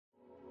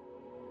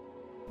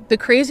The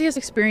craziest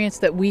experience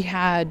that we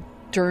had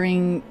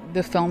during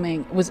the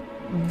filming was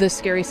the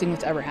scariest thing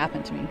that's ever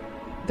happened to me.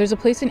 There's a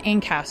place in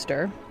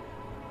Ancaster,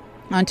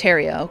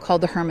 Ontario,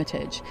 called the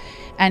Hermitage,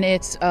 and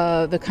it's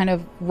the kind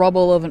of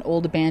rubble of an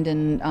old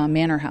abandoned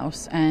manor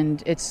house,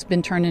 and it's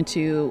been turned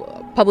into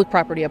public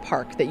property, a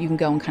park that you can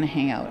go and kind of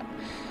hang out.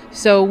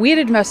 So we had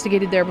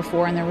investigated there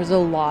before, and there was a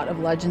lot of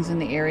legends in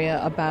the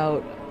area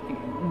about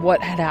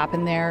what had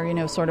happened there. You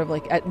know, sort of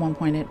like at one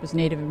point it was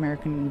Native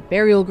American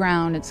burial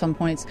ground. At some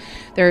points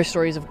there are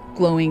stories of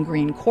glowing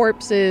green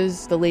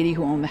corpses. The lady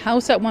who owned the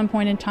house at one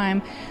point in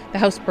time, the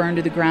house burned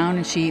to the ground,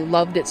 and she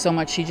loved it so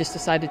much she just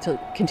decided to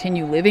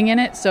continue living in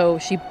it. So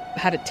she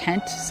had a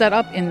tent set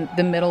up in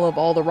the middle of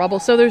all the rubble.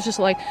 So there's just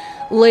like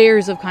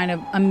layers of kind of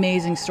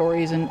amazing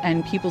stories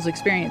and people's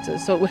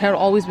experiences. So it had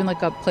always been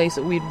like a place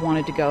that we'd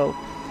wanted to go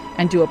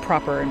and do a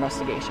proper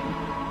investigation.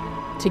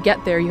 To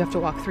get there, you have to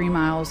walk 3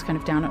 miles kind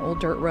of down an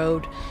old dirt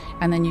road,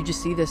 and then you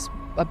just see this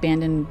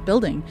abandoned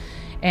building.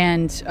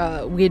 And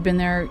we had been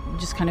there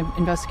just kind of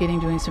investigating,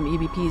 doing some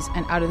EVPs,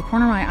 and out of the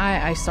corner of my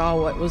eye, I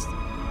saw what was,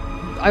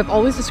 I've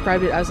always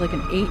described it as like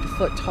an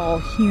 8-foot tall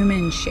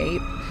human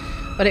shape,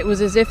 but it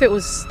was as if it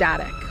was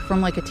static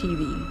from like a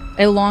TV.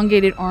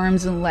 Elongated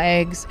arms and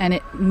legs, and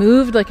it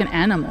moved like an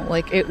animal,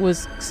 like it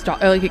was,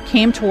 like it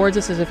came towards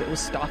us as if it was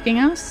stalking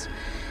us.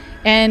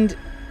 And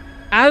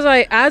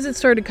as it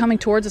started coming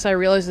towards us, I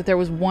realized that there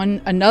was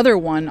another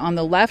one on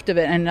the left of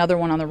it and another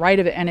one on the right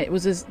of it, and it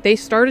was as they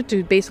started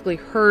to basically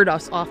herd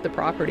us off the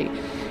property.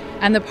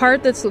 And the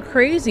part that's the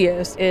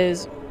craziest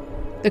is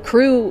the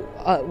crew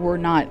were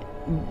not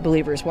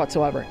believers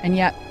whatsoever, and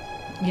yet,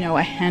 you know,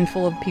 a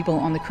handful of people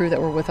on the crew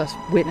that were with us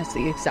witnessed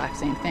the exact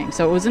same thing.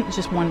 So it wasn't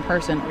just one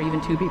person or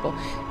even 2 people.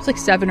 It was like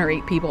 7 or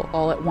 8 people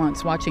all at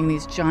once watching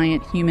these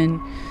giant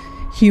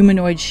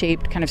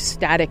humanoid-shaped kind of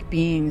static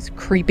beings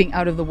creeping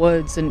out of the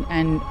woods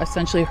and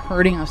essentially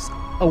herding us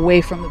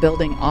away from the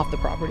building, off the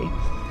property.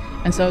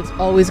 And so it's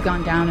always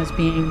gone down as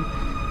being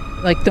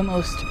like the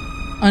most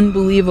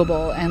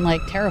unbelievable and like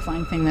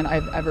terrifying thing that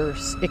I've ever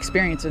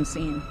experienced and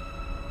seen.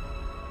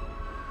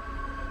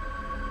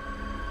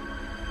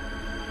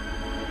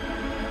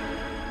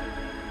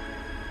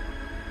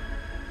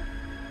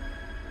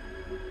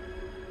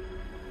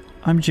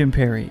 I'm Jim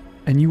Perry,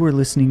 and you are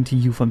listening to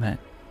Euphomet,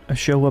 a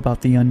show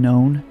about the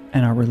unknown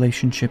and our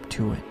relationship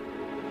to it.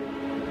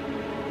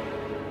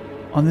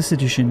 On this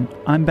edition,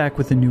 I'm back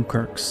with the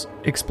Newkirks,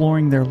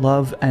 exploring their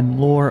love and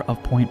lore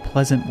of Point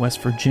Pleasant,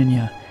 West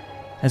Virginia,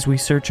 as we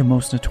search a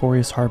most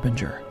notorious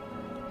harbinger,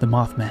 the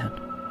Mothman.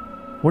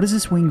 What does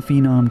this winged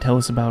phenom tell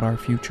us about our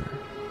future?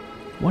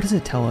 What does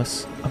it tell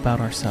us about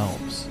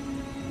ourselves?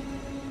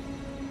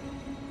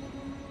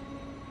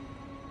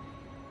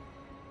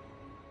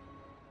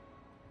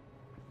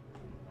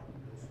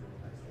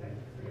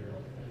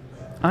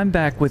 I'm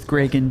back with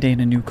Greg and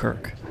Dana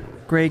Newkirk.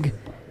 Greg,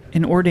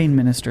 an ordained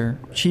minister,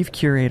 chief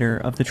curator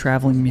of the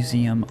Traveling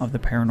Museum of the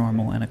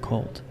Paranormal and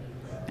Occult,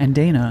 and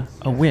Dana,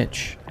 a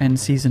witch and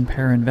seasoned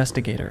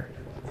para-investigator.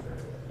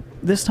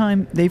 This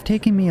time, they've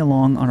taken me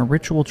along on a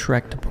ritual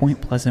trek to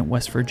Point Pleasant,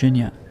 West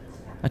Virginia,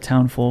 a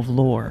town full of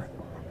lore,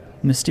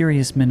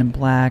 mysterious men in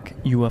black,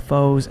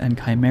 UFOs and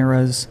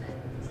chimeras,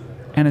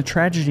 and a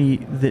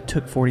tragedy that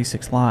took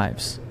 46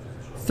 lives.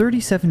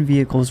 37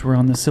 vehicles were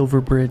on the Silver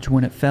Bridge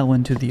when it fell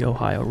into the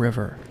Ohio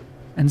River,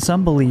 and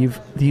some believe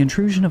the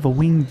intrusion of a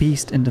winged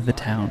beast into the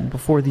town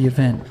before the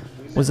event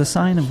was a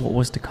sign of what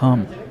was to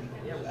come.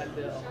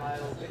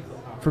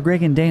 For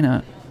Greg and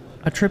Dana,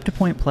 a trip to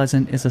Point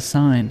Pleasant is a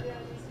sign.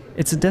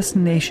 It's a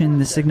destination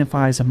that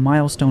signifies a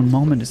milestone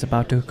moment is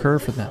about to occur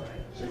for them.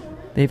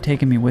 They've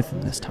taken me with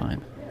them this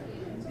time,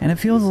 and it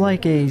feels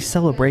like a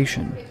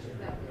celebration,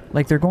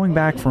 like they're going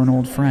back for an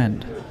old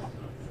friend.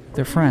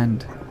 Their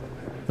friend,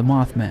 the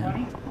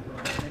Mothman.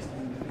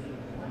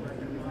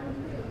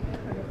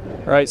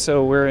 All right,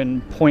 so we're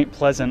in Point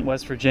Pleasant,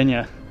 West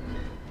Virginia.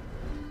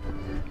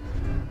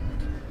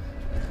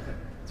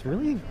 It's a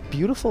really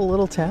beautiful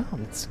little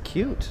town. It's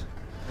cute.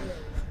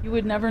 You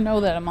would never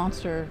know that a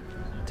monster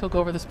took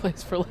over this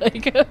place for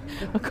like a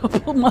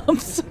couple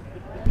months.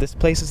 This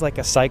place is like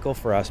a cycle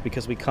for us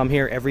because we come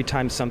here every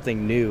time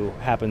something new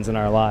happens in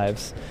our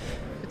lives.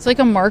 It's like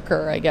a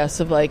marker, I guess,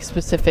 of like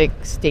specific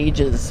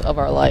stages of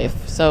our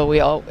life. So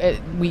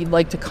we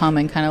like to come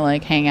and kind of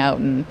like hang out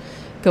and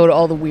go to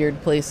all the weird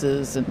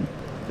places. And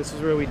this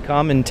is where we'd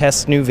come and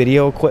test new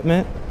video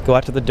equipment, go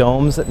out to the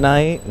domes at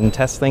night and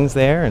test things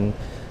there. And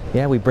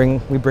yeah, we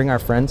bring our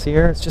friends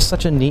here. It's just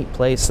such a neat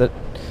place that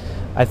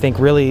I think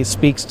really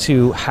speaks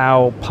to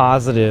how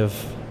positive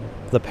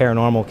the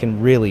paranormal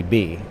can really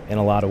be in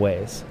a lot of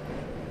ways.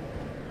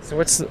 So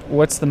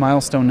what's the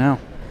milestone now?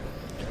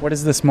 What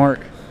does this mark?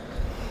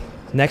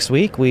 Next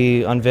week,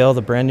 we unveil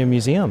the brand new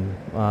museum,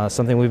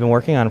 something we've been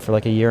working on for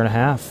like a year and a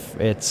half.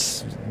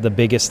 It's the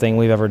biggest thing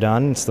we've ever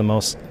done. It's the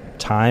most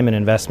time and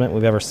investment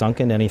we've ever sunk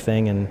into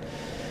anything, and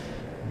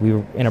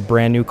we're in a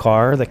brand new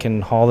car that can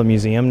haul the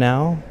museum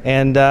now,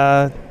 and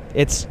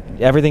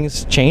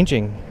everything's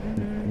changing.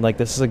 Mm-hmm. Like,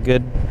 this is a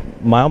good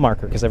mile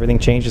marker because everything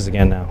changes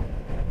again now.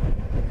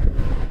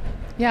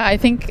 Yeah, I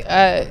think,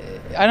 I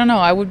don't know,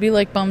 I would be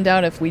like bummed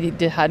out if we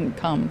hadn't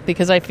come,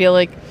 because I feel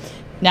like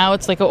now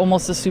it's like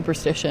almost a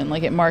superstition.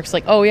 Like it marks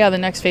like, oh yeah, the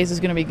next phase is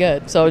going to be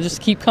good. So just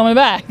keep coming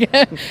back.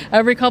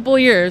 Every couple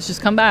of years,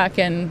 just come back,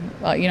 and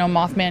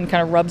Mothman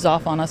kind of rubs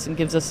off on us and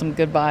gives us some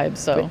good vibes.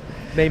 So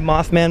may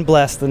Mothman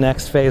bless the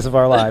next phase of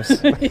our lives.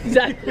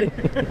 Exactly.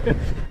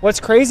 What's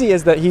crazy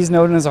is that he's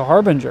known as a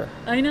harbinger.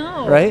 I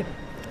know. Right?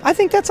 I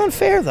think that's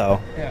unfair, though.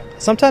 Yeah.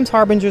 Sometimes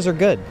harbingers are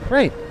good.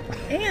 Right.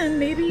 And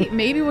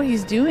maybe what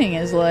he's doing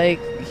is like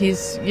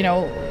he's,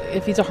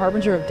 if he's a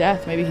harbinger of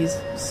death, maybe he's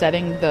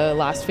setting the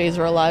last phase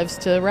of our lives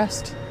to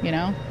rest, in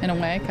a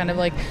way, kind of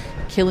like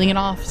killing it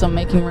off, so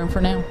making room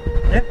for now.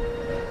 Yeah.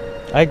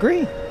 I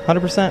agree,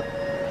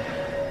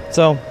 100%.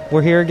 So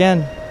we're here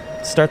again.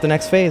 Start the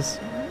next phase.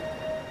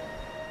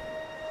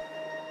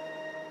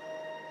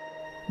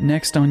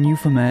 Next on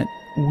Euphomet,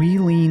 we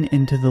lean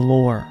into the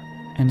lore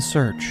and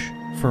search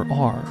for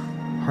our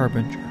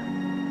harbinger.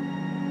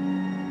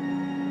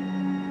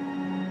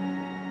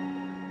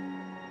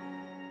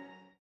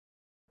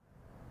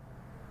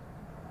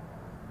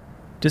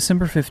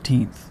 December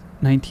 15th,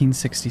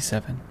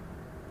 1967.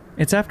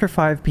 It's after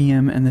 5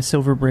 p.m. and the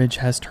Silver Bridge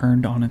has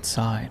turned on its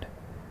side.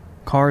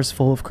 Cars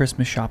full of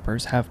Christmas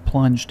shoppers have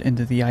plunged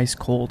into the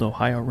ice-cold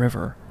Ohio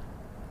River.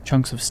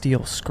 Chunks of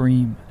steel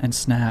scream and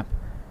snap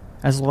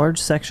as large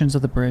sections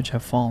of the bridge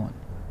have fallen,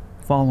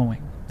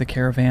 following the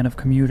caravan of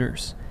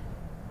commuters,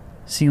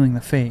 sealing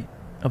the fate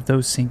of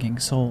those sinking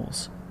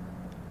souls.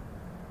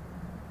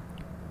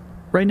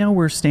 Right now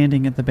we're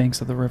standing at the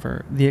banks of the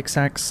river, the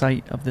exact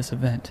site of this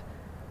event.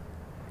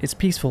 It's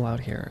peaceful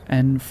out here,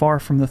 and far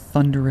from the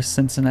thunderous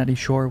Cincinnati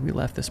shore we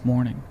left this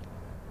morning.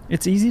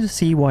 It's easy to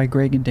see why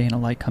Greg and Dana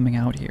like coming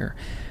out here,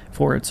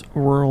 for its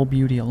rural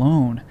beauty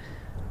alone,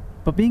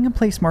 but being a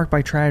place marked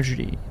by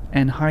tragedy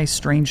and high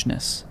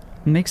strangeness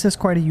makes this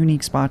quite a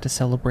unique spot to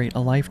celebrate a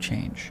life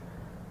change.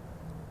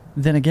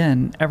 Then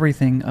again,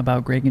 everything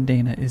about Greg and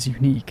Dana is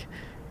unique,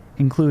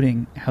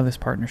 including how this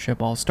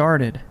partnership all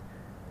started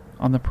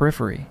on the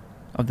periphery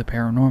of the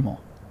paranormal.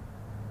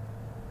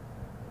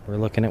 We're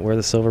looking at where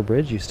the Silver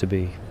Bridge used to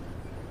be.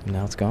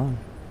 Now it's gone.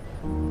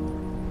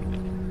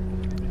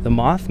 The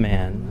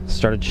Mothman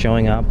started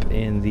showing up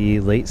in the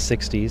late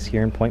 60s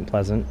here in Point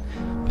Pleasant,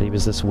 but he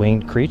was this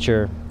winged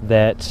creature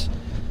that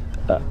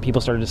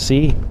people started to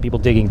see. People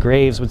digging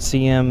graves would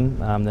see him.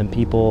 Then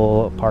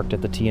people parked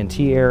at the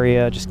TNT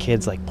area, just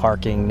kids like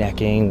parking,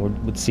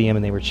 necking, would see him,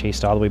 and they were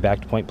chased all the way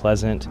back to Point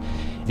Pleasant.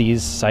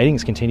 These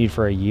sightings continued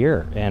for a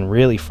year and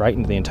really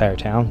frightened the entire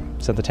town,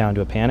 sent the town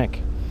into a panic.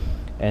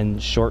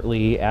 And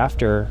shortly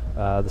after,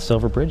 the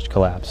Silver Bridge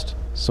collapsed.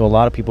 So a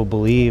lot of people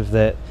believe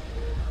that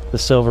the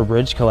Silver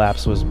Bridge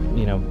collapse was,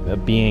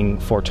 being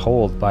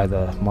foretold by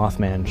the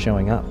Mothman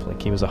showing up.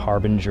 Like he was a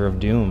harbinger of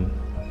doom.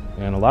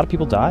 And a lot of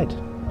people died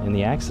in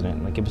the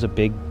accident. Like it was a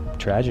big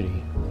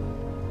tragedy.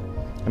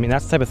 I mean,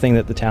 that's the type of thing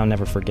that the town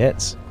never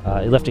forgets.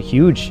 It left a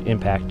huge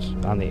impact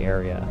on the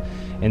area.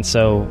 And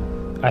so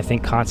I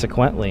think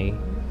consequently,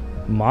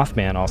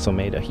 Mothman also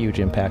made a huge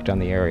impact on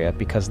the area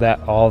because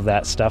all of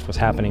that stuff was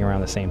happening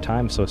around the same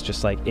time. So it's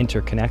just like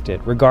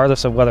interconnected,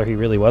 regardless of whether he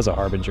really was a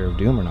harbinger of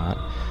doom or not.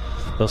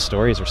 Those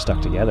stories are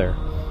stuck together.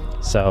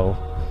 So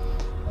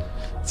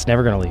it's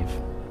never going to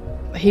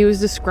leave. He was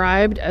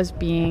described as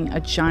being a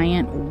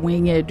giant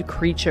winged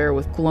creature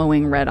with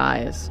glowing red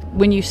eyes.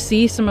 When you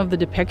see some of the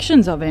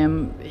depictions of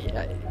him,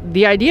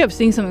 the idea of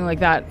seeing something like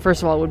that,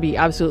 first of all, would be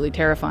absolutely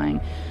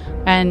terrifying.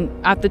 And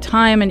at the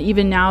time, and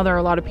even now, there are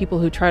a lot of people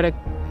who try to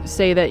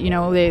say that,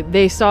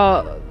 they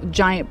saw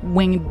giant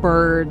winged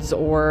birds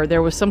or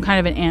there was some kind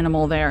of an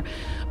animal there.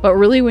 But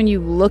really, when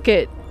you look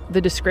at the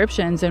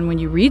descriptions and when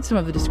you read some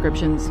of the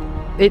descriptions,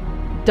 it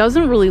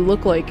doesn't really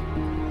look like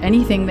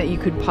anything that you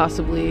could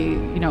possibly,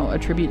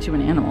 attribute to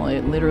an animal.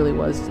 It literally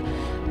was,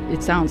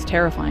 it sounds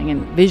terrifying,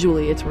 and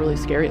visually it's really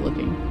scary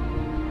looking.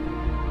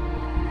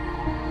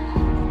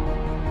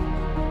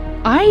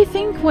 I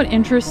think what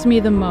interests me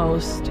the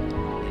most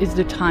is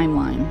the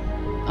timeline.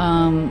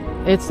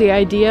 It's the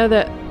idea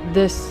that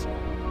this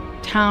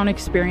town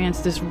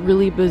experienced this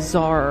really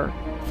bizarre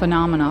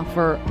phenomena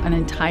for an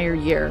entire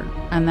year,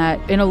 and that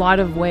in a lot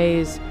of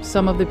ways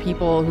some of the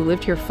people who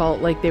lived here felt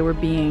like they were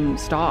being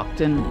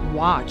stalked and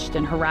watched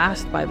and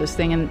harassed by this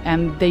thing,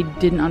 and they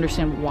didn't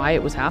understand why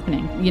it was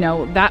happening.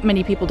 That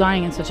many people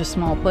dying in such a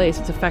small place,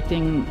 it's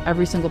affecting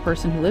every single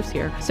person who lives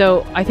here.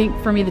 So I think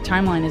for me the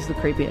timeline is the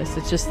creepiest.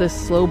 It's just this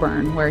slow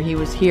burn where he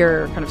was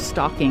here kind of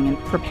stalking and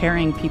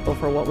preparing people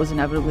for what was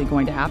inevitably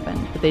going to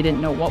happen, but they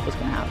didn't know what was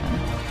going to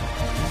happen.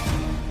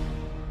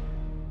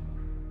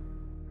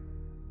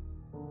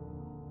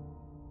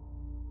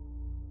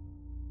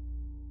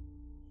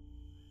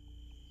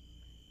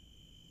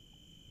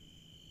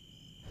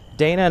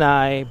 Dana and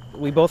I,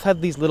 we both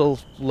had these little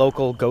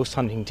local ghost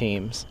hunting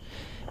teams,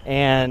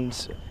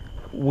 and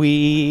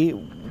we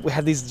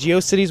had these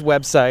GeoCities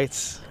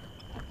websites.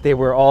 They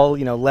were all,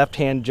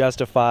 left-hand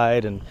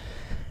justified, and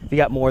if you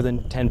got more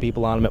than 10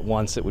 people on them at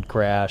once, it would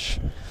crash.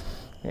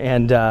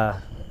 And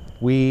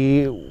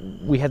we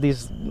had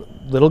these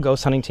little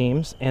ghost hunting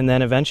teams, and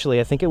then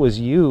eventually I think it was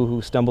you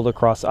who stumbled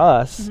across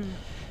us.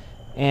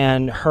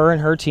 And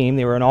her team,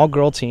 they were an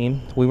all-girl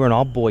team, we were an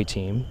all-boy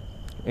team,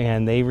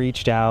 and they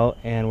reached out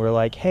and were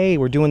like, hey,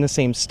 we're doing the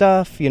same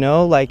stuff,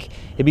 like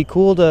it'd be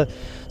cool to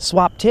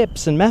swap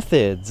tips and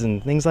methods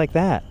and things like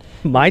that.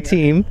 My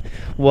team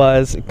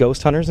was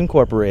Ghost Hunters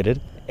Incorporated,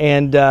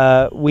 and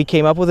we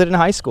came up with it in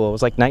high school. It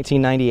was like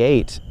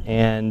 1998,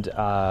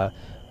 and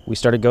we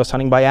started ghost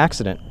hunting by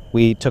accident.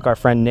 We took our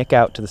friend Nick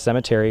out to the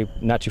cemetery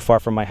not too far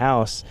from my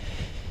house,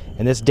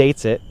 and this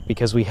dates it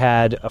because we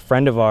had a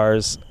friend of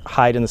ours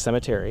hide in the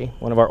cemetery,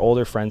 one of our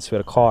older friends who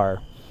had a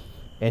car,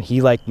 and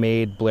he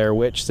made Blair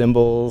Witch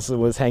symbols and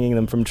was hanging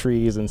them from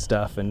trees and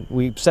stuff, and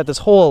we set this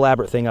whole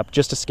elaborate thing up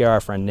just to scare our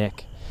friend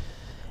Nick.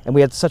 And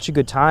we had such a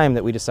good time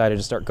that we decided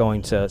to start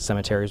going to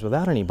cemeteries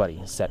without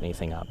anybody setting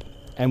anything up.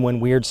 And when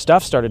weird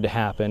stuff started to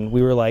happen,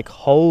 we were like,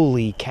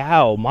 holy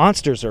cow,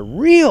 monsters are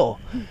real.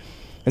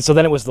 And so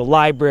then it was the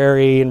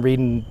library and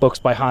reading books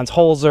by Hans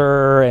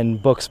Holzer and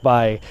books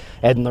by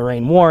Ed and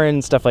Lorraine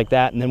Warren, stuff like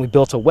that. And then we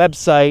built a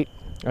website,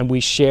 and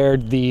we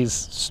shared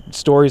these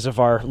stories of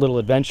our little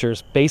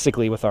adventures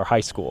basically with our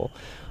high school,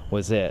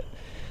 was it.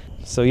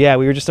 So yeah,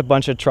 we were just a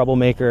bunch of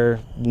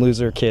troublemaker,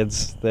 loser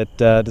kids that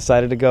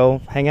decided to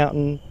go hang out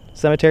in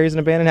cemeteries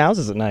and abandoned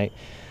houses at night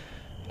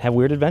and have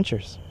weird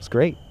adventures. It was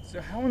great. So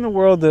how in the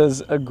world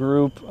does a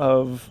group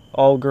of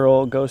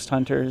all-girl ghost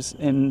hunters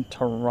in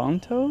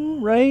Toronto,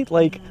 right,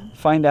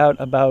 find out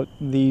about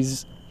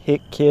these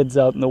hick kids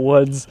out in the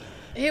woods?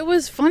 It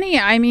was funny.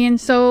 I mean,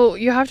 so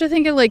you have to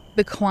think of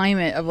the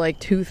climate of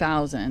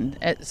 2000.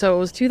 So it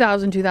was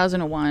 2000,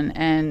 2001,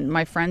 and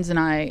my friends and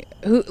I,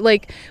 who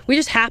we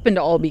just happened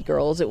to all be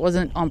girls. It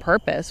wasn't on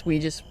purpose. We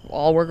just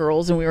all were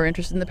girls, and we were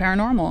interested in the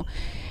paranormal.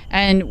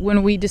 And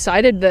when we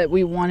decided that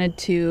we wanted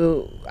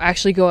to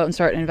actually go out and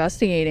start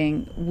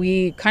investigating,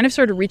 we kind of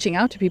started reaching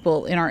out to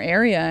people in our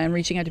area and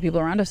reaching out to people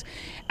around us.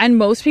 And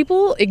most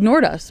people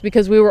ignored us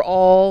because we were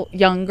all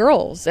young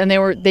girls, and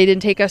they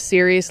didn't take us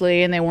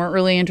seriously, and they weren't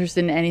really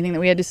interested in anything that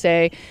we had to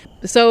say.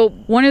 So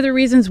one of the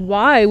reasons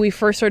why we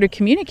first started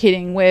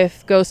communicating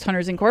with Ghost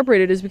Hunters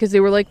Incorporated is because they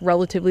were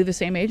relatively the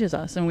same age as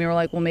us. And we were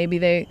like, well, maybe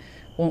they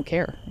won't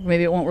care.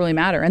 Maybe it won't really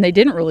matter. And they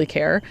didn't really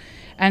care.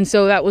 And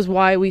so that was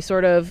why we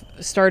sort of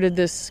started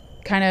this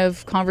kind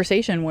of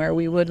conversation where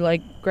we would,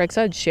 like Greg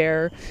said,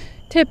 share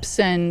tips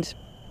and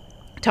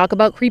talk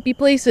about creepy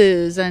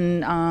places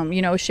and,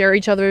 share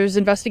each other's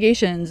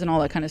investigations and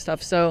all that kind of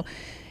stuff. So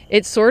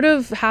it sort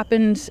of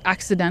happened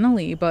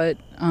accidentally, but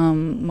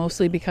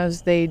mostly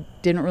because they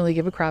didn't really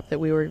give a crap that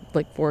we were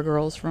 4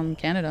 girls from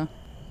Canada.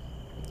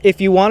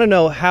 If you want to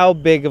know how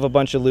big of a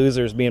bunch of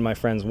losers me and my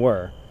friends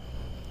were,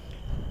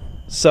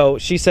 so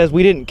she says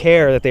we didn't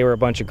care that they were a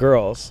bunch of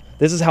girls.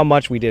 This is how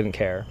much we didn't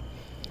care.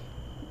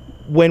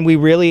 When we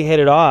really hit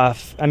it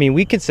off,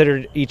 we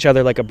considered each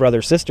other like a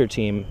brother-sister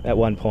team at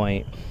one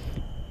point.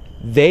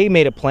 They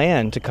made a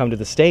plan to come to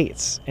the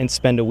States and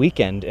spend a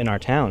weekend in our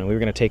town, and we were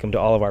going to take them to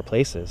all of our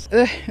places.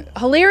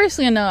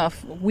 Hilariously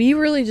enough, we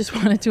really just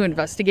wanted to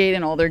investigate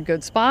in all their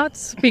good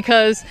spots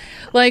because,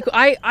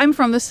 I'm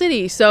from the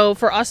city, so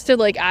for us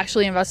to,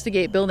 actually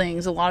investigate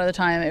buildings, a lot of the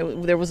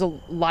time, there was a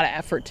lot of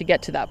effort to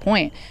get to that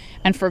point.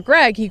 And for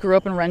Greg, he grew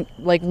up in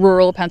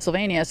rural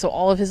Pennsylvania, so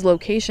all of his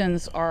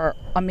locations are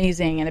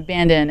amazing and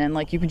abandoned, and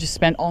you can just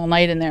spend all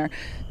night in there.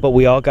 But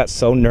we all got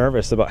so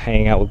nervous about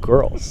hanging out with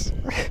girls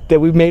that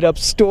we made up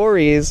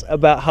stories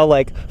about how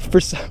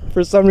for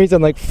some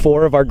reason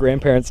 4 of our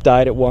grandparents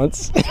died at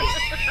once.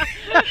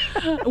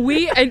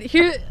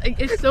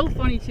 It's so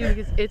funny too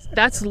because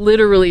that's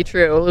literally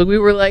true. We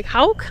were like,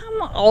 how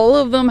come all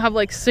of them have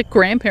sick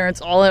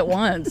grandparents all at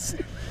once?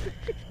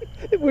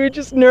 We were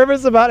just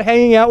nervous about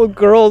hanging out with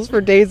girls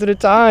for days at a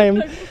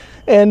time,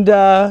 and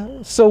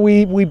so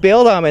we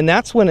bailed on them, and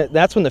that's when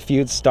the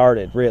feud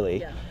started, really.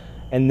 Yeah.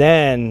 And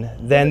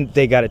then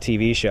they got a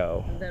TV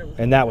show,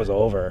 and that was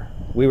over.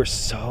 We were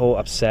so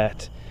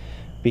upset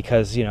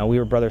because we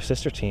were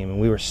brother-sister team, and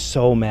we were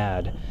so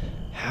mad.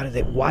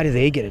 Why did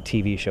they get a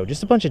TV show?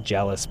 Just a bunch of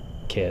jealous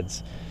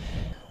kids.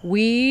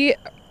 We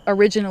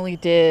originally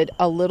did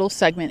a little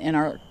segment in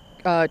our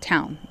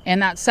town, and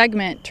that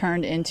segment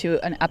turned into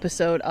an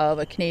episode of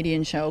a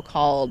Canadian show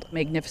called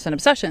Magnificent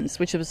Obsessions,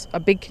 which was a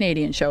big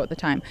Canadian show at the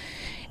time.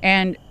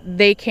 And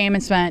they came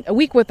and spent a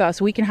week and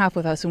a half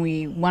with us, and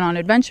we went on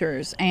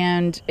adventures,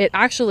 and it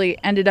actually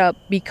ended up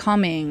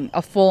becoming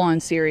a full-on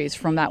series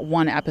from that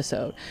one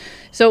episode.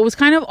 So it was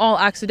kind of all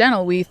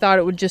accidental. We thought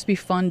it would just be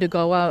fun to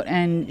go out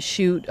and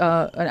shoot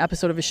an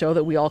episode of a show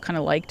that we all kind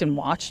of liked and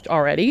watched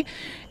already,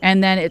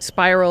 and then it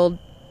spiraled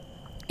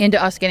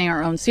into us getting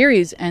our own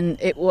series. And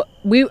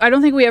I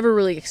don't think we ever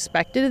really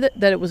expected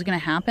that it was going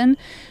to happen,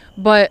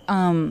 but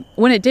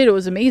when it did, it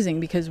was amazing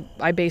because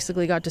I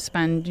basically got to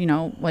spend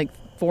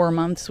 4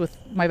 months with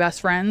my best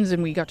friends,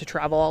 and we got to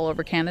travel all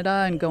over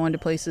Canada and go into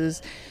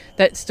places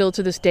that still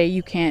to this day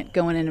you can't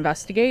go in and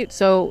investigate.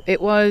 So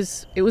it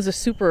was a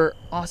super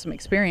awesome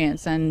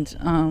experience,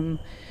 and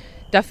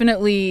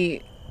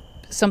definitely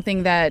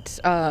something that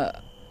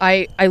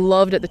I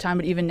loved at the time,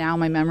 but even now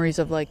my memories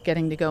of like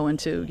getting to go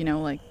into, you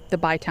know, like the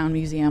Bytown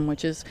Museum,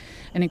 which is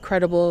an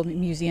incredible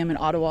museum in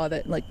Ottawa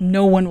that like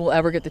no one will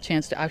ever get the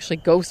chance to actually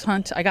ghost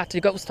hunt. I got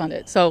to ghost hunt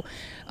it. So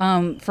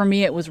for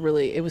me, it was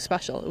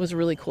special. It was a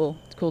really cool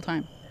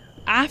time.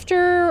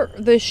 After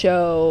the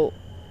show,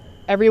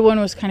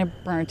 everyone was kind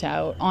of burnt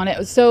out on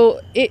it.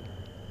 So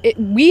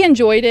we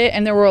enjoyed it,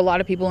 and there were a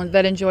lot of people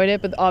that enjoyed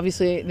it, but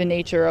obviously the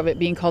nature of it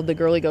being called the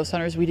Girly Ghost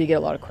Hunters, we did get a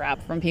lot of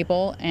crap from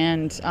people,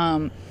 and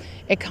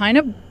it kind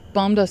of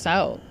bummed us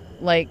out,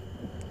 like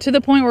to the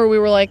point where we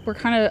were like,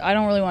 I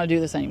don't really want to do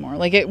this anymore.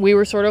 Like we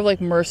were sort of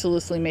like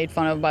mercilessly made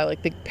fun of by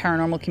like the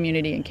paranormal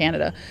community in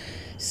Canada.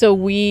 So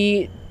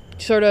we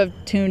sort of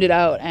tuned it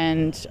out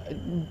and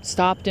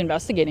stopped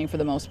investigating for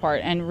the most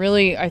part. And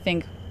really, I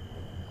think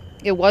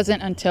it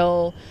wasn't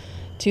until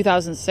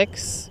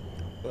 2006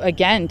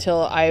 again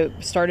till I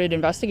started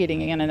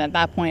investigating again, and at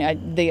that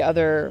point the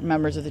other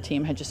members of the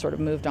team had just sort of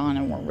moved on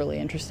and weren't really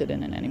interested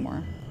in it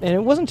anymore. And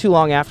it wasn't too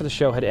long after the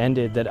show had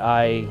ended that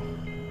I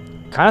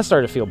kind of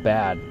started to feel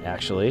bad,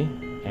 actually,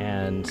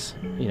 and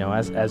you know,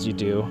 as you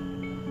do,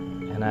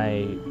 and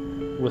I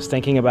was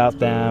thinking about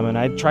them, and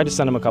I tried to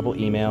send them a couple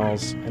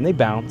emails, and they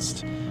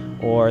bounced,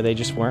 or they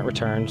just weren't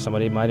returned.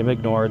 Somebody might have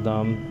ignored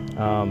them.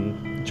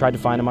 Tried to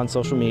find them on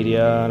social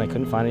media, and I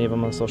couldn't find any of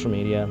them on social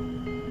media.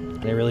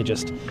 And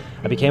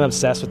I became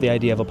obsessed with the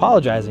idea of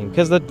apologizing,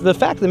 because the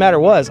fact of the matter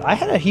was, I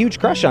had a huge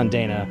crush on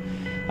Dana.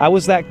 I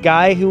was that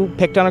guy who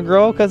picked on a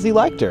girl because he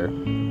liked her.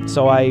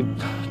 So I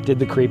did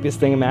the creepiest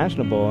thing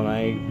imaginable, and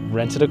I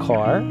rented a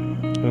car,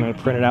 and I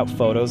printed out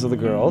photos of the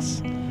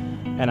girls,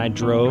 and I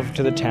drove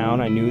to the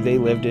town I knew they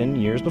lived in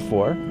years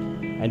before,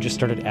 and just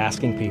started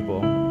asking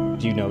people,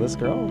 do you know this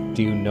girl?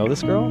 Do you know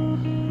this girl?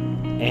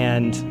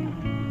 And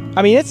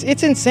I mean,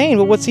 it's insane,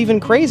 but what's even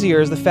crazier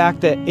is the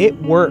fact that it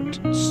worked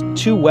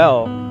too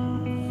well.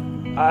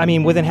 I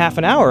mean, within half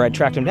an hour, I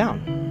tracked him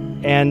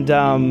down. And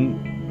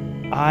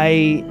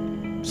I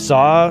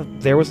saw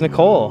there was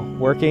Nicole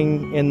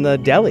working in the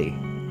deli.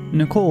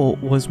 Nicole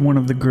was one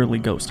of the Girly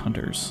Ghost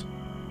Hunters.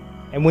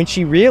 And when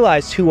she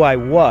realized who I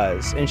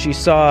was, and she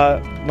saw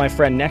my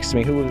friend next to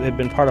me, who had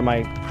been part of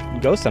my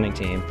ghost hunting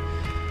team,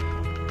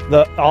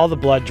 all the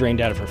blood drained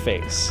out of her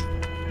face.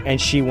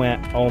 And she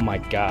went, oh my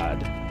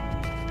God.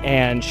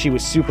 And she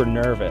was super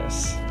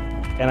nervous.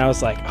 And I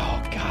was like,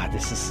 oh God,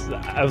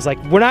 I was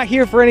like, we're not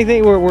here for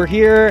anything. We're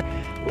here.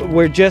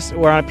 We're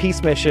on a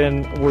peace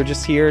mission. We're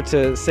just here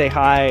to say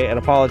hi and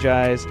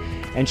apologize.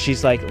 And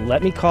she's like,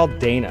 let me call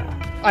Dana.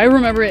 I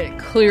remember it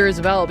clear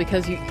as bell,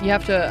 because you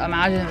have to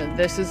imagine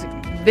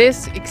that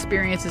this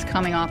experience is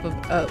coming off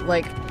of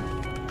like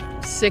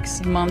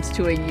 6 months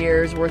to a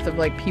year's worth of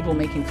like people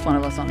making fun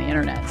of us on the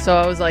internet. So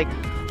I was like,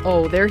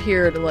 oh, they're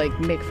here to like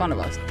make fun of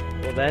us.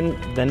 Well,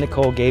 then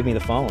Nicole gave me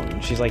the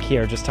phone. She's like,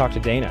 here, just talk to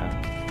Dana.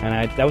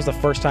 And that was the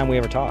first time we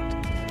ever talked,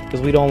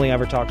 because we'd only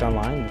ever talked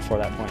online before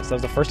that point. So that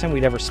was the first time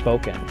we'd ever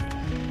spoken.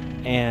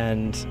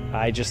 And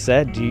I just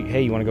said,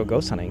 hey, you want to go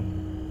ghost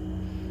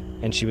hunting?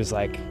 And she was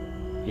like,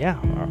 yeah,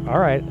 all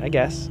right, I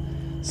guess.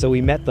 So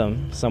we met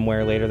them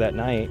somewhere later that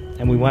night,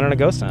 and we went on a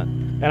ghost hunt.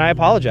 And I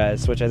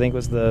apologized, which I think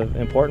was the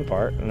important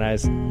part. And I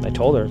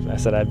told her, I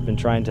said, I've been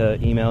trying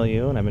to email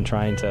you, and I've been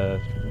trying to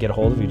get a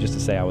hold of you just to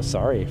say I was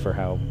sorry for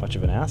how much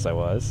of an ass I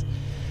was.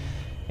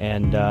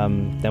 And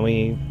then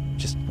we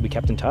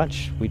kept in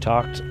touch. We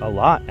talked a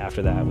lot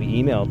after that. We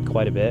emailed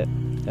quite a bit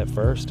at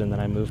first, and then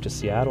I moved to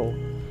Seattle.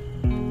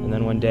 And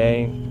then one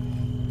day,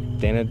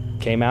 Dana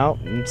came out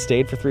and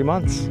stayed for 3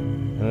 months.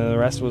 And then the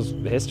rest was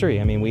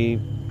history. I mean, we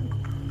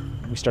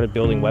started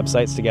building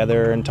websites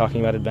together and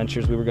talking about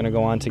adventures we were going to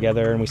go on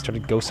together, and we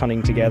started ghost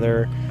hunting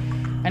together.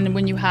 And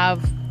when you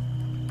have,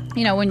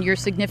 when your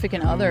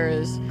significant other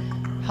is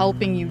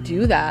helping you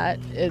do that,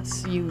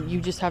 it's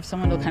you just have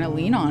someone to kind of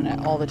lean on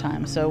it all the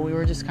time. So we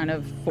were just kind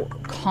of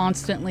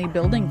constantly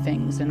building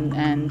things and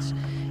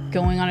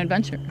going on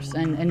adventures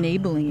and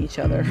enabling each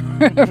other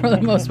for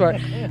the most part,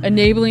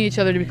 enabling each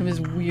other to become as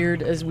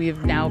weird as we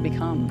have now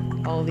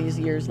become all these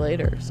years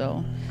later.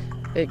 So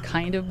it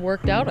kind of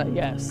worked out, I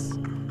guess.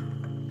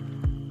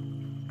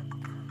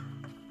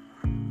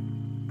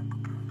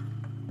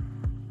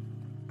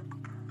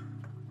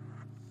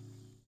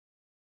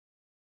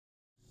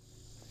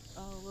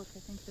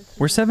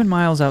 We're 7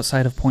 miles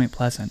outside of Point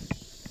Pleasant.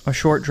 A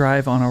short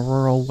drive on a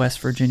rural West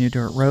Virginia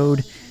dirt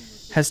road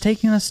has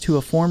taken us to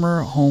a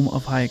former home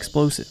of high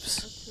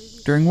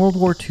explosives. During World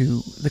War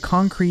II, the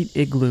concrete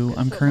igloo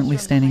I'm currently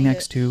standing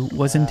next to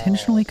was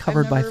intentionally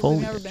covered by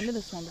foliage.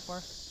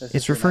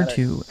 It's referred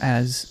to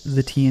as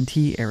the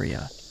TNT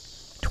area.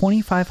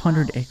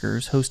 2,500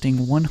 acres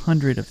hosting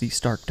 100 of these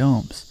stark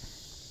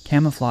domes,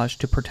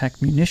 camouflaged to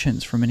protect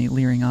munitions from any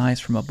leering eyes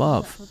from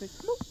above,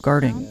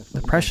 guarding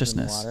the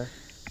preciousness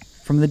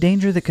from the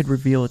danger that could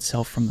reveal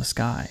itself from the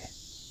sky.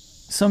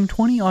 Some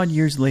 20-odd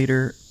years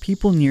later,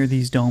 people near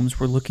these domes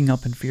were looking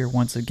up in fear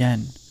once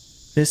again.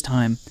 This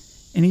time,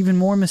 an even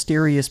more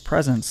mysterious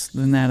presence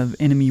than that of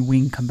enemy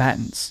wing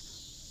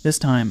combatants. This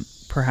time,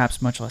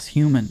 perhaps much less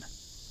human.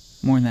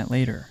 More on that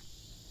later.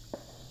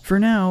 For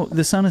now,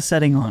 the sun is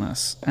setting on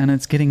us, and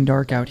it's getting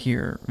dark out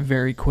here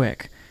very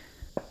quick.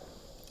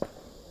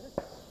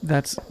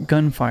 That's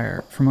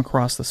gunfire from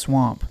across the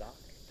swamp.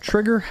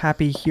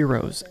 Trigger-happy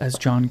heroes, as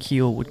John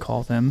Keel would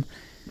call them.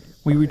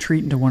 We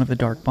retreat into one of the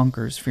dark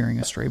bunkers, fearing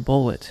a stray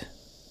bullet,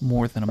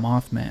 more than a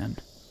Mothman.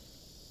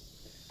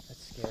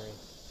 That's scary.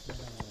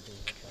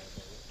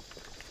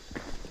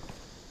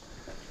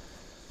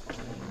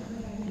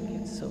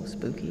 It's so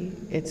spooky.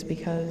 It's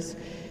because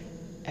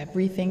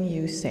everything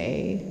you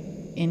say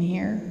in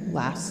here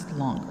lasts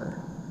longer.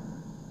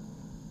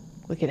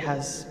 Like, it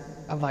has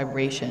a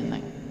vibration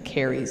that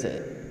carries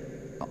it,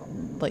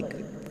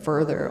 like,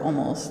 further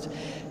almost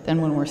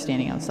than when we're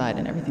standing outside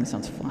and everything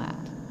sounds flat.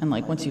 And,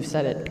 like, once you've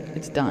said it,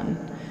 it's done.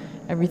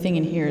 Everything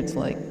in here, it's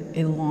like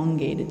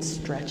elongated,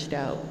 stretched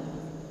out,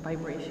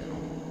 vibrational.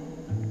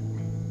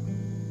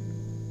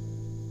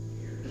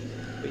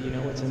 But you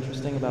know what's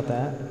interesting about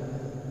that?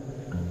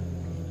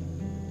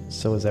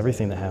 So is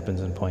everything that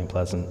happens in Point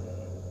Pleasant.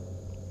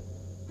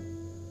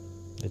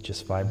 It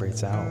just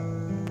vibrates out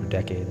for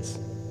decades.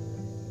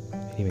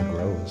 It even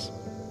grows.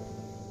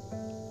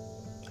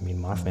 I mean,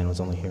 Mothman was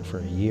only here for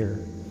a year.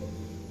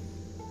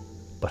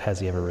 But has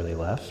he ever really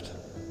left?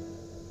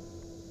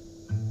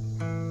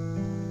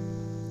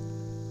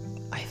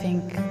 I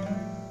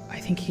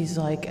think he's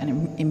like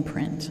an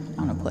imprint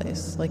on a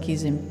place. Like,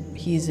 he's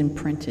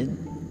imprinted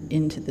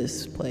into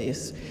this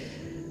place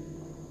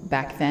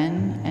back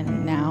then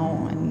and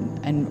now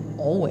and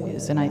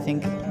always. And I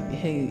think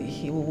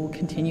he will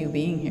continue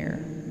being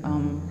here,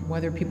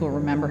 whether people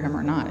remember him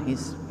or not.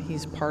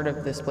 He's part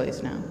of this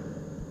place now.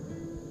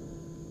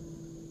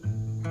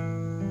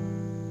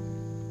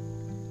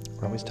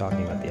 We're always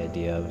talking about the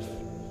idea of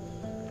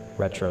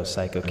retro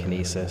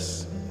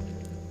psychokinesis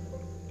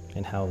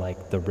and how,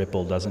 like, the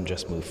ripple doesn't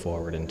just move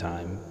forward in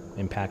time.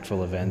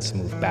 Impactful events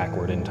move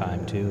backward in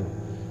time too.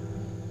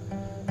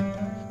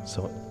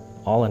 So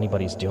all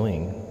anybody's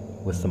doing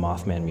with the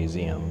Mothman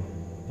Museum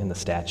and the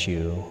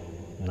statue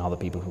and all the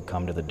people who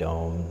come to the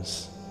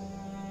domes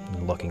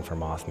and looking for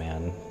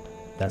Mothman,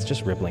 that's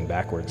just rippling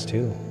backwards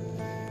too,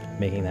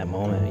 making that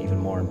moment even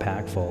more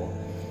impactful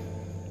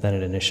than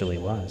it initially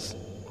was.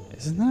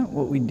 Isn't that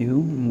what we do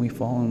when we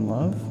fall in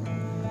love?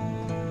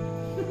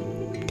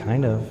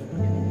 Kind of,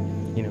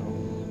 you know.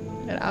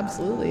 It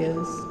absolutely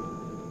is.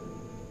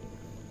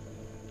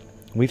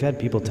 We've had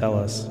people tell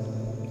us,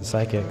 the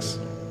psychics,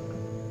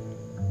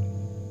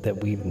 that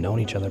we've known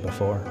each other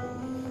before.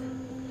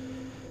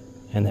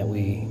 And that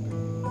we,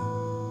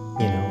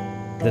 you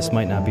know, this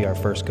might not be our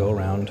first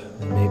go-round.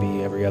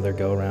 Maybe every other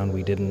go-round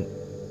we didn't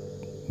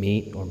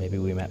meet, or maybe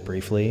we met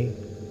briefly,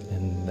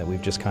 and that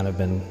we've just kind of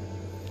been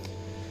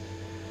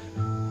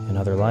in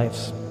other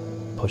lives,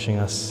 pushing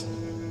us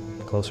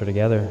closer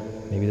together.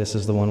 Maybe this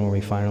is the one where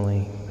we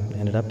finally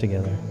ended up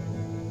together.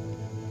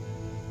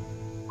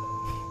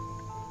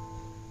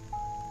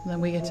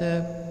 Then we get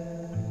to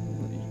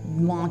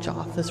launch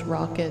off this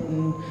rocket,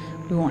 and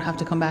we won't have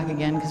to come back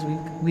again because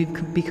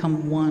we've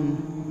become one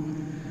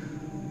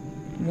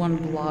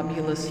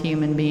globulous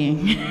human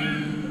being.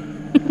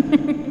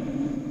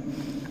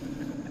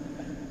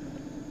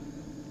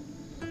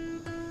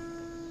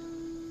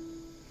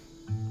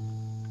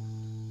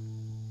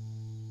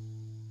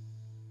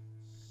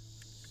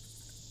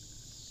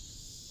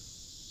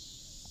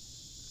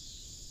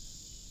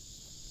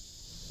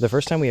 The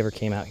first time we ever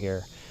came out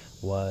here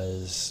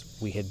was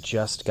we had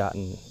just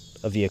gotten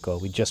a vehicle.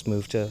 We just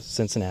moved to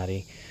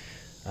Cincinnati.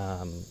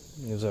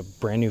 It was a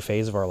brand new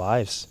phase of our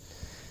lives,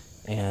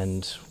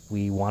 and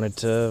we wanted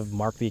to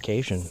mark the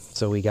occasion.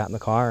 So we got in the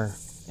car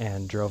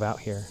and drove out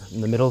here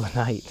in the middle of the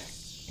night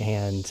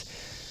and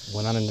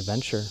went on an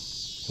adventure.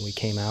 And we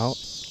came out,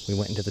 we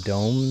went into the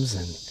domes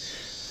and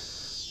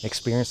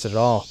experienced it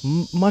all.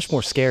 Much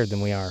more scared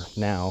than we are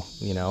now.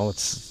 You know,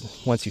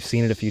 it's once you've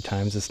seen it a few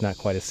times, it's not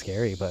quite as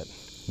scary, but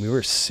we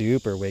were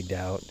super wigged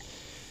out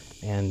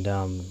and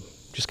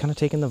just kind of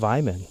taking the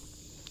vibe in.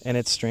 And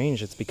it's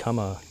strange, it's become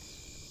a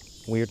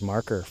weird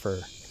marker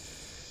for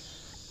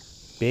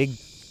big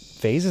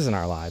phases in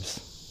our lives.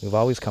 We've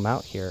always come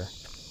out here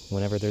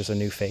whenever there's a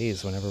new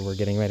phase, whenever we're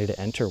getting ready to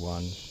enter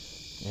one.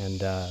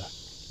 And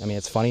I mean,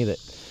 it's funny that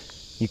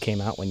you came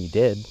out when you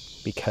did,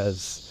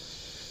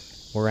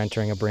 because we're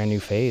entering a brand new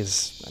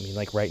phase. I mean,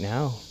 like right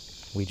now,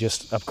 we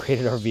just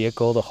upgraded our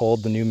vehicle to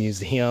hold the new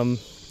museum,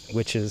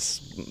 which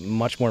is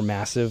much more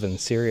massive and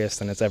serious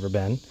than it's ever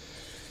been.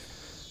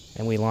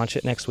 And we launch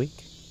it next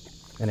week.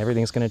 And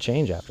everything's going to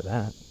change after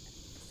that.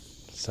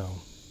 So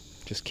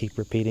just keep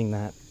repeating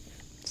that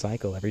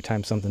cycle. Every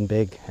time something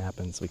big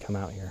happens, we come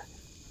out here.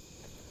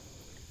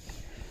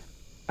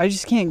 I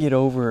just can't get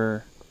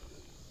over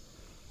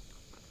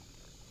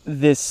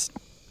this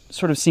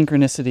sort of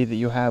synchronicity that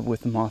you have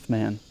with the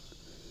Mothman.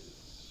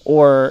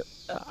 Or,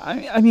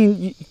 I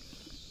mean,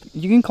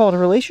 you can call it a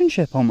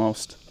relationship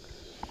almost.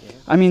 Yeah.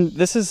 I mean,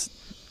 this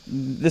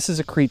is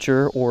a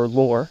creature or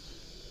lore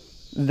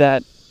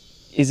that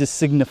is a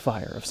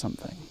signifier of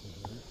something.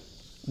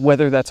 Mm-hmm.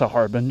 Whether that's a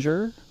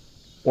harbinger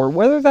or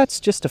whether that's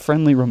just a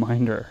friendly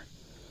reminder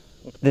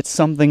that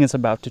something is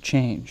about to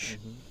change.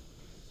 Mm-hmm.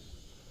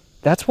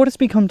 that's what it's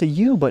become to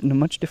you, but in a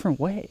much different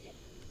way.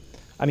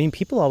 I mean,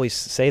 people always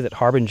say that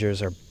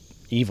harbingers are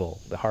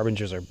evil, the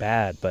harbingers are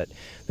bad, but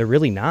they're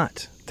really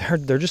not.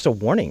 They're just a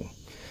warning.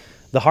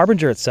 The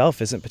harbinger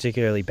itself isn't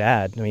particularly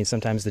bad. I mean,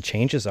 sometimes the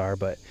changes are,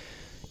 but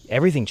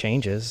everything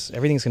changes.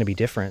 Everything's going to be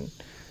different.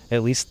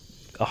 At least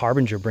a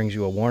harbinger brings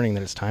you a warning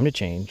that it's time to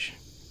change.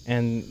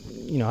 And,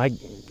 you know,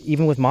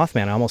 even with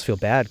Mothman, I almost feel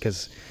bad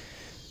because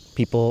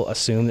people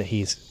assume that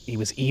he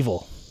was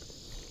evil.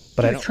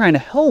 But I don't trying to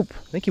help.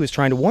 I think he was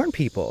trying to warn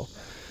people.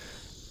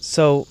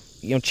 So,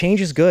 you know, change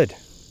is good.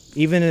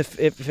 Even if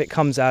it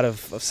comes out of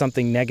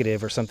something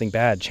negative or something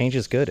bad, change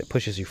is good. It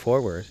pushes you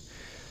forward.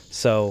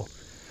 So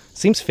it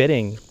seems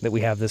fitting that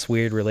we have this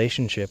weird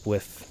relationship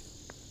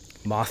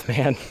with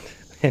Mothman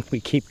and we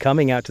keep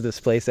coming out to this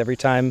place every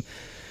time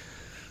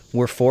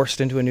we're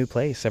forced into a new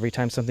place, every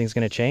time something's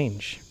going to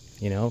change.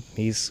 You know,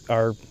 he's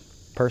our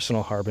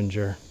personal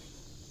harbinger.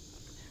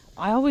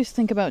 I always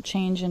think about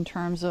change in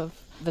terms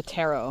of the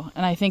tarot,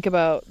 and I think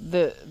about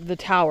the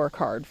Tower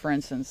card, for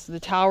instance. The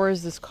Tower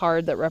is this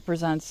card that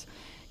represents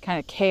kind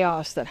of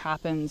chaos that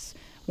happens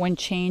when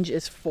change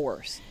is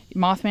forced.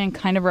 Mothman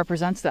kind of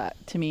represents that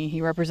to me.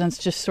 He represents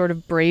just sort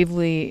of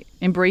bravely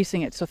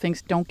embracing it so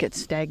things don't get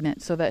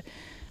stagnant, so that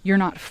you're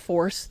not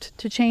forced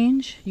to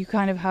change. You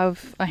kind of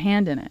have a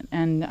hand in it.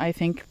 And I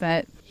think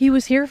that he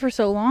was here for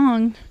so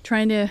long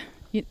trying to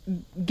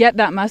get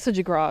that message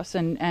across,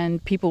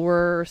 and people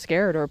were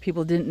scared, or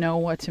people didn't know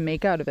what to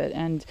make out of it.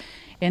 And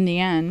in the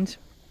end,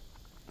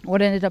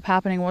 what ended up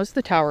happening was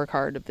the Tower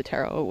card of the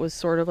tarot. It was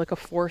sort of like a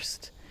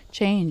forced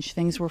change.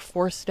 Things were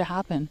forced to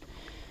happen.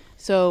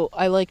 So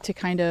I like to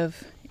kind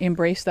of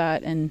embrace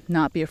that and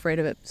not be afraid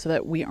of it, so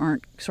that we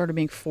aren't sort of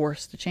being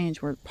forced to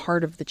change. We're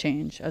part of the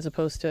change, as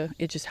opposed to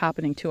it just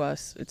happening to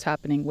us. It's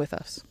happening with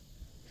us.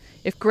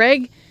 If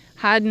Greg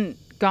hadn't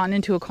gotten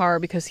into a car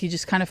because he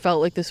just kind of felt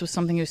like this was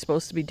something he was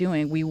supposed to be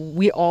doing,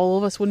 we all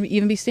of us wouldn't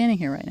even be standing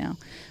here right now.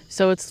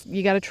 So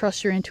you got to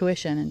trust your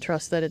intuition and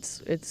trust that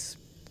it's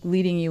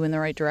leading you in the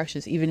right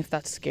directions, even if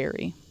that's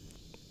scary.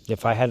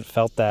 If I hadn't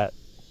felt that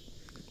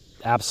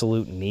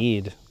absolute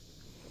need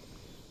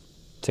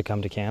to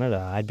come to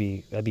Canada, I'd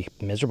be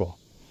miserable.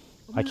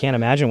 I can't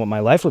imagine what my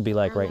life would be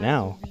like right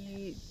now.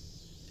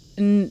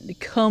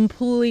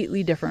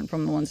 Completely different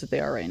from the ones that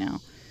they are right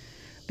now,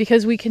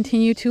 because we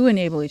continue to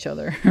enable each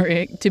other,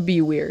 right, to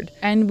be weird,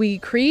 and we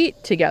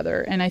create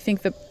together. And I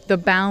think the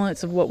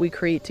balance of what we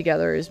create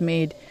together is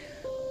made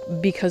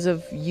because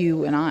of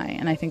you and I.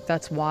 And I think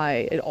that's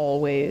why it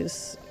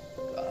always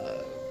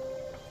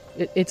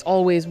it's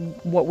always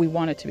what we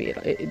want it to be.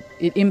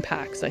 It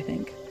impacts, I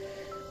think,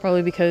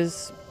 probably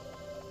because,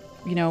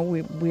 you know,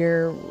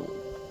 we're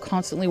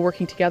constantly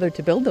working together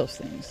to build those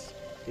things.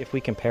 If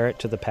we compare it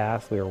to the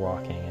path we were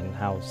walking and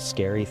how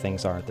scary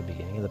things are at the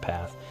beginning of the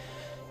path,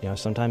 you know,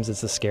 sometimes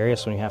it's the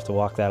scariest when you have to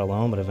walk that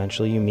alone, but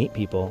eventually you meet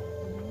people.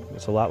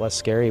 It's a lot less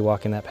scary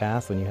walking that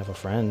path when you have a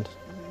friend,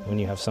 when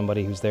you have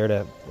somebody who's there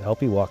to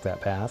help you walk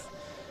that path.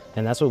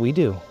 And that's what we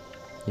do,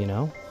 you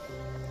know?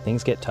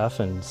 Things get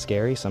tough and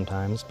scary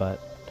sometimes, but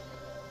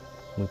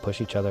we push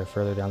each other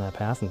further down that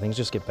path, and things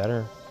just get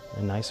better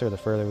and nicer the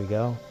further we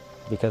go,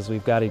 because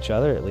we've got each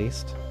other at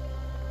least.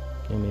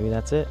 And maybe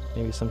that's it.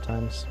 Maybe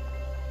sometimes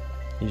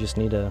you just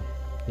need a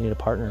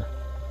partner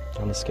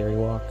on the scary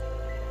walk.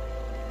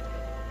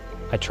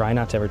 I try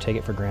not to ever take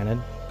it for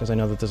granted, because I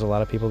know that there's a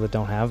lot of people that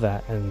don't have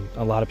that, and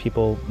a lot of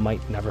people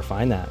might never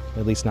find that,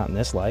 at least not in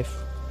this life.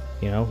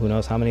 You know, who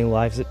knows how many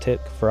lives it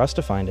took for us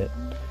to find it.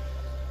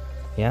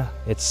 Yeah,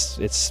 it's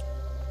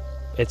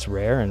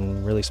rare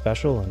and really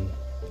special, and,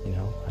 you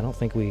know, I don't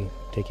think we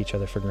take each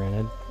other for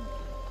granted.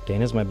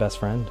 Dana's my best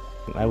friend.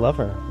 I love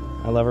her.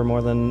 I love her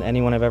more than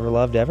anyone I've ever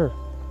loved, ever.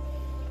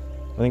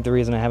 I think the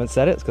reason I haven't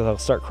said it is because I'll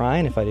start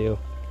crying if I do.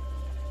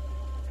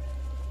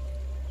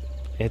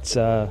 I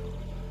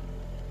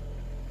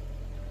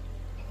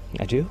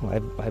do.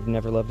 I've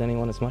never loved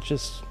anyone as much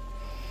as...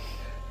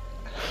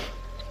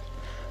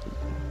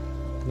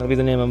 That'll be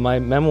the name of my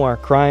memoir,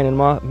 Crying in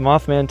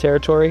Mothman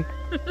Territory.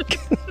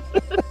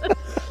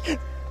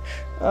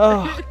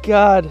 Oh,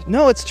 God.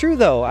 No, it's true,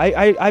 though.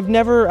 I've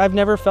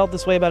never felt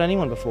this way about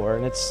anyone before.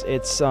 And it's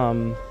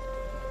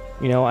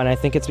you know, and I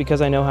think it's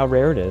because I know how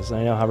rare it is.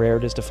 I know how rare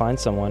it is to find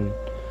someone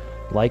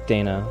like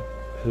Dana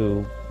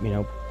who, you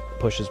know,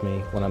 pushes me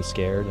when I'm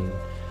scared, and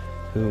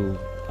who,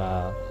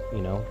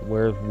 you know,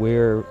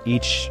 we're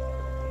each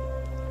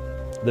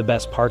the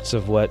best parts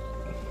of what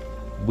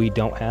we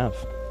don't have.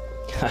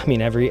 I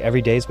mean,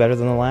 every day is better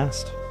than the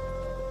last.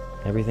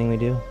 Everything we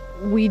do.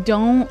 We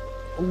don't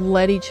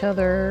let each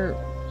other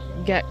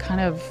get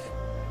kind of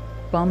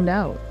bummed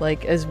out.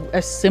 Like, as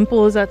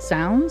simple as that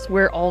sounds,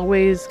 we're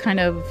always kind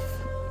of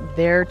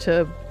there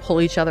to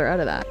pull each other out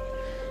of that.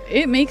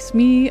 It makes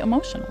me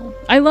emotional.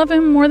 I love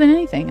him more than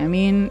anything. I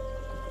mean,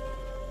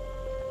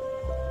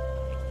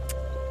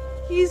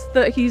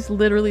 he's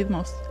literally the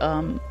most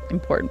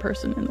important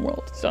person in the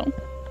world. So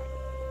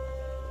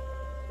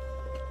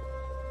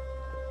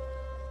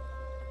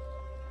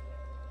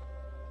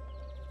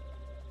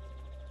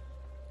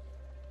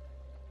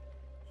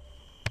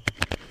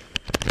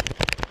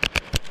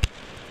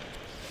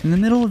In the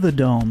middle of the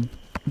dome,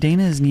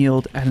 Dana is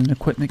kneeled at an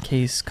equipment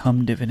case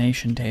cum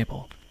divination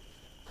table.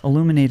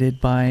 Illuminated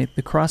by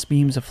the cross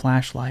beams of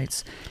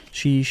flashlights,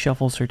 she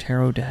shuffles her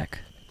tarot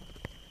deck.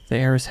 The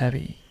air is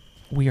heavy.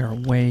 We are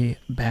way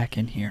back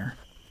in here.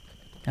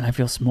 And I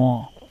feel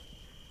small.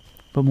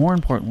 But more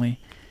importantly,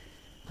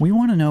 we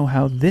want to know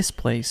how this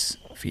place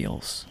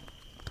feels.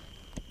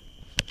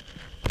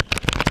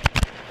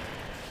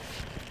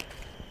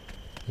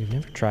 We've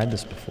never tried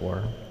this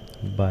before,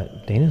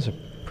 but Dana's a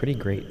pretty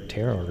great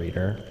tarot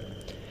reader.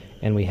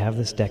 And we have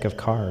this deck of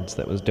cards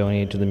that was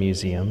donated to the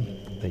museum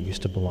that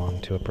used to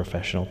belong to a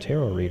professional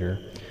tarot reader.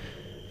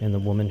 And the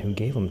woman who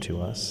gave them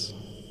to us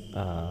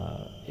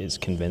is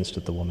convinced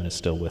that the woman is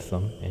still with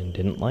them and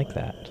didn't like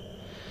that.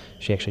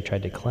 She actually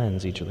tried to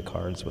cleanse each of the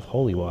cards with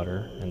holy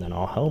water, and then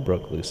all hell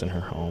broke loose in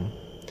her home.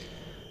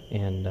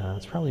 And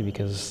it's probably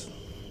because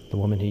the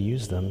woman who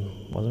used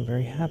them wasn't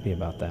very happy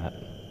about that.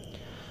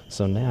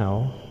 So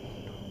now,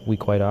 we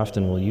quite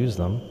often will use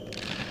them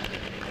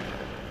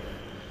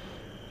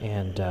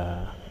and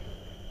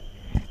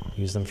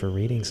use them for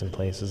readings in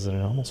places, and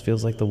it almost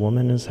feels like the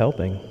woman is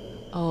helping.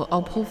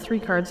 I'll pull 3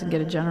 cards and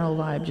get a general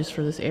vibe just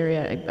for this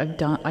area.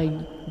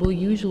 I will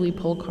usually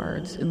pull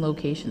cards in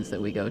locations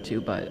that we go to,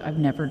 but I've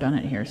never done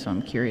it here, so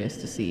I'm curious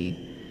to see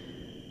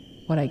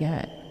what I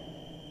get.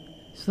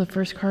 So the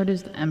first card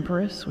is the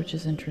Empress, which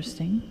is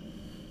interesting.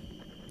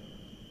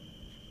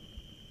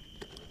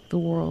 The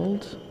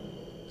World.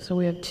 So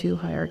we have 2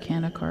 High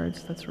Arcana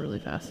cards. That's really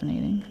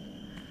fascinating.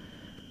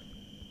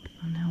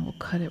 And now we'll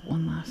cut it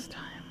one last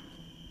time.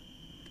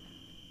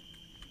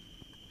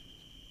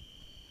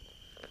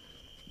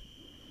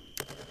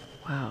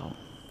 Wow,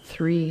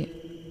 3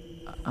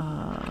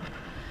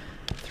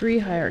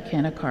 High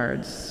Arcana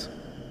cards,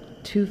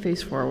 2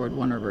 face forward,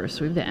 1 reverse.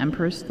 So we have the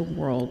Empress, the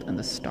World, and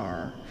the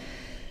Star.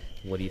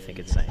 What do you think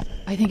it's saying?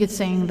 I think it's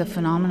saying the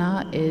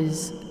phenomena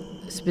is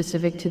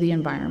specific to the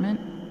environment.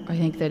 I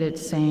think that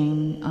it's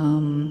saying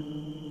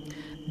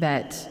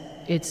that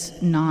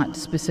it's not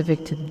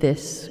specific to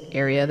this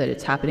area, that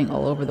it's happening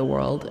all over the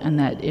world, and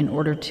that in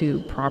order to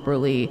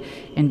properly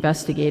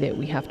investigate it,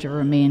 we have to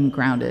remain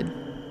grounded.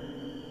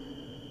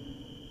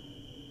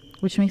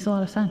 Which makes a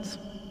lot of sense.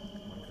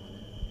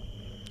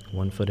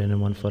 1 foot in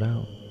and 1 foot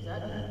out.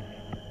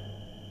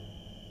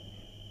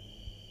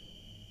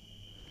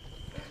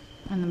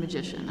 And the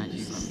Magician, I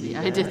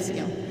did see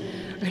him.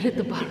 Right at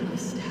the bottom of the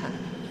stack.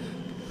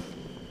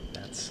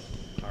 That's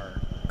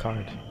our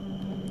card.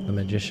 The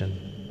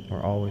Magician.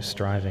 We're always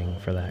striving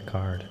for that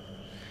card.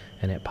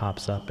 And it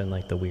pops up in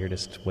like the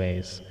weirdest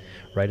ways.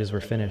 Right as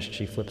we're finished,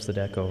 she flips the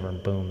deck over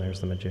and boom,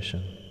 there's the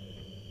Magician.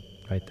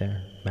 Right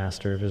there.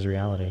 Master of his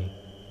reality.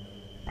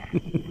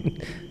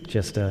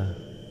 Just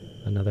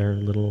another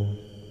little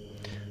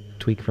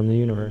tweak from the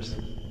universe.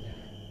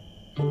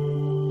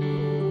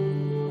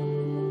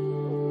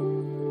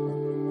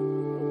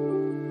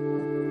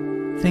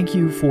 Thank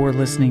you for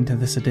listening to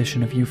this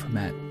edition of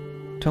Euphomet.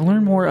 To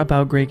learn more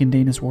about Greg and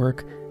Dana's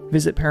work,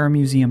 visit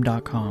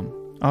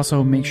paramuseum.com.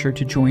 Also, make sure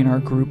to join our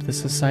group, the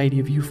Society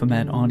of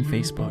Euphomet, on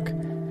Facebook.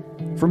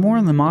 For more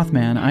on the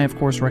Mothman, I of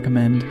course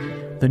recommend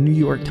the New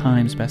York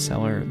Times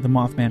bestseller, The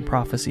Mothman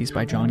Prophecies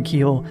by John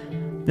Keel.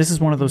 This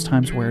is one of those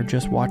times where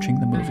just watching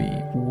the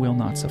movie will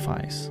not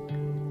suffice.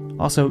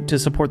 Also, to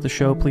support the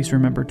show, please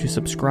remember to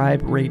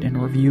subscribe, rate,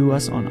 and review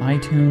us on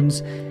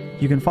iTunes.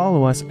 You can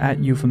follow us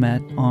at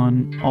Euphomet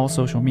on all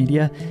social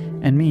media,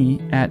 and me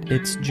at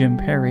It's Jim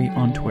Perry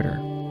on Twitter.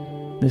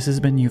 This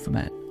has been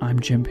Euphomet. I'm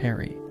Jim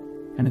Perry,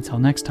 and until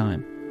next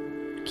time,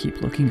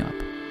 keep looking up.